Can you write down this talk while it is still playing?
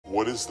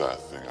What is that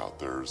thing out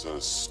there? Is that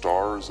a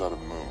star or is that a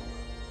moon?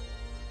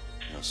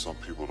 You know, some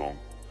people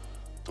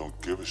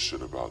don't give a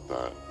shit about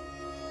that.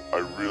 I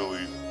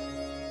really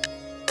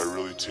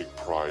take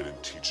pride in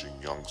teaching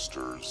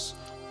youngsters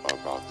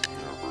about the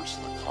universe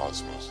and the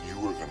cosmos.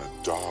 You are gonna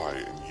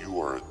die and you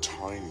are a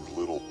tiny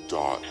little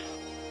dot.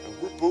 And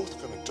we're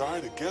both gonna die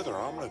together.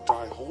 I'm gonna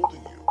die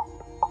holding you.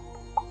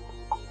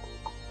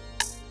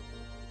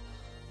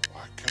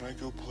 Can I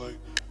go play?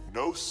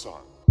 No,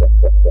 son.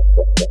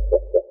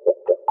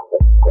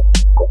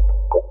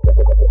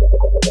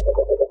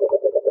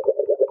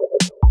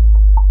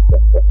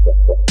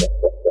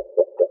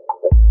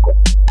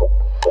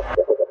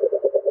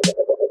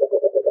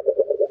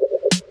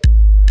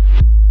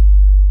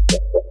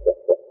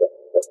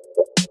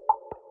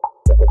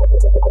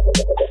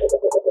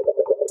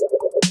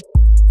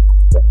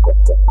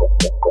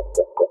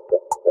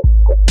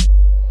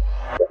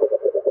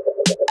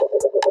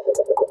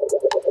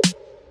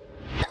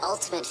 The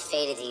ultimate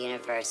fate of the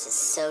universe is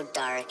so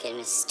dark and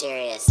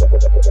mysterious.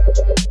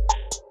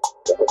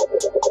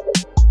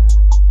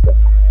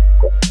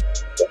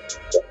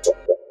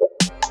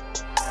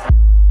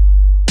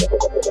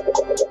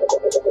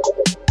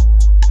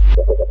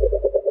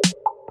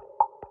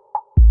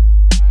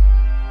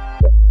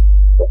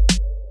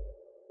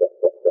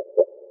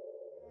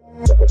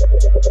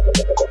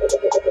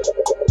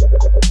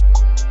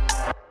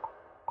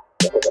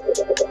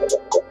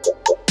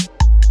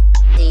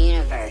 The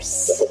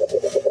universe.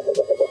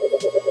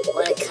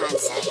 What a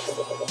concept.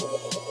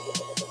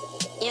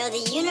 You know,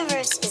 the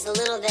universe is a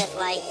little bit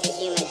like the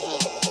human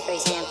hand. For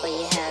example,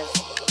 you have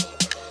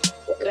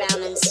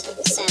Grauman's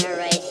center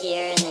right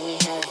here, and then you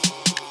have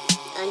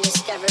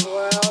undiscovered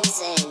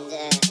worlds and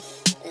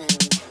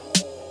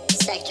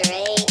Sector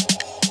 8,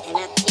 and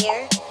up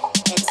here,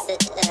 it's the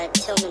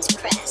Tillman's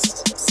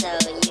crest. So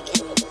you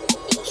can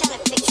kind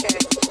of picture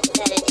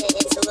that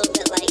it's a little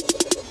bit like...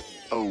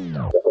 Oh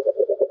no.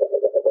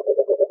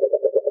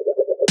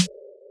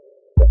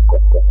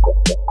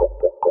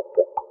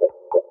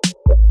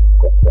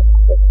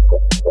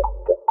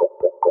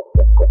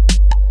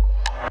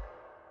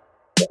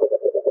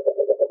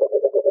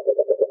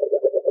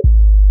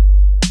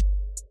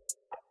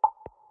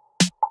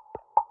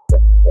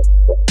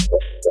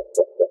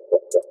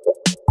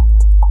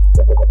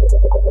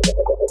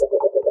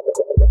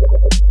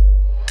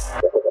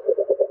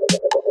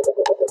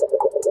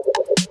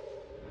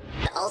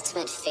 The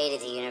ultimate fate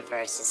of the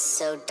universe is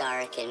so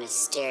dark and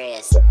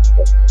mysterious.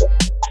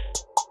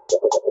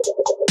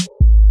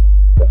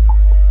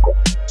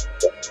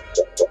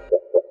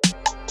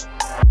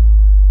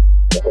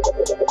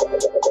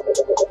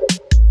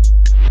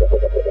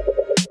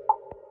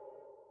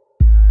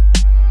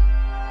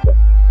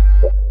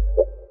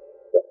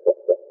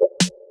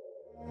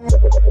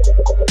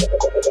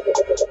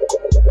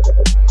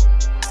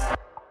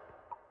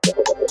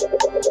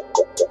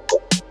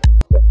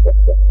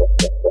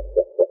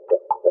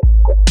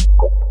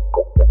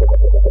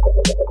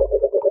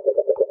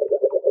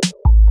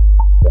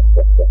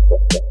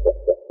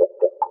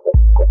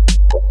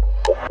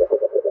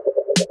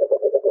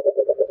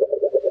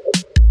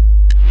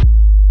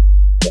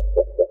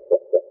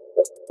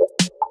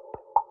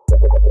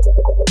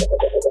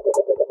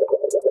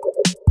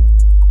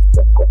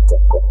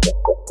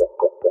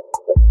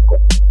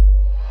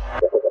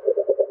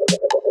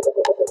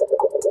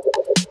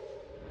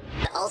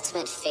 The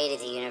ultimate fate of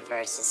the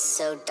universe is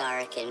so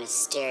dark and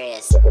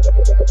mysterious.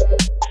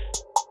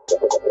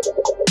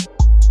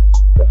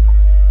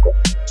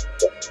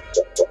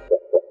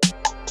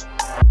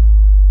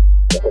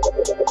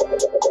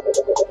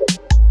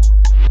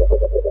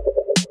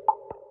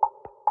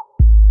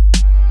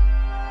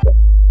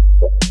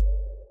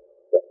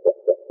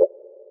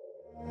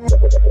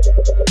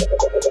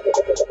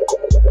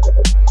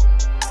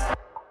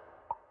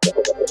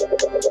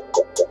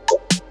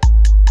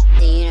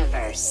 The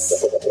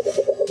universe.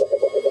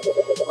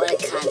 What a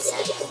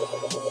concept.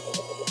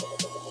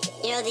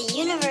 You know, the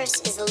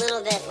universe is a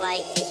little bit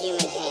like the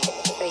human hand.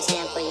 For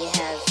example, you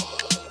have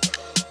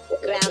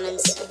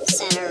Grauman's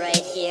center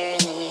right here,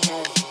 and then you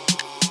have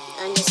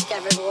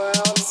undiscovered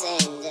worlds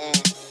and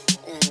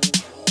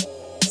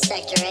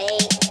Sector 8,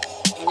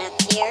 and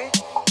up here,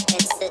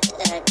 it's the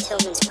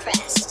Tillman's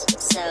crest.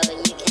 So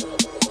you can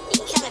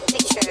kind of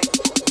picture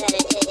that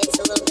it's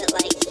a little bit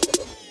like...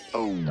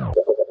 Oh no.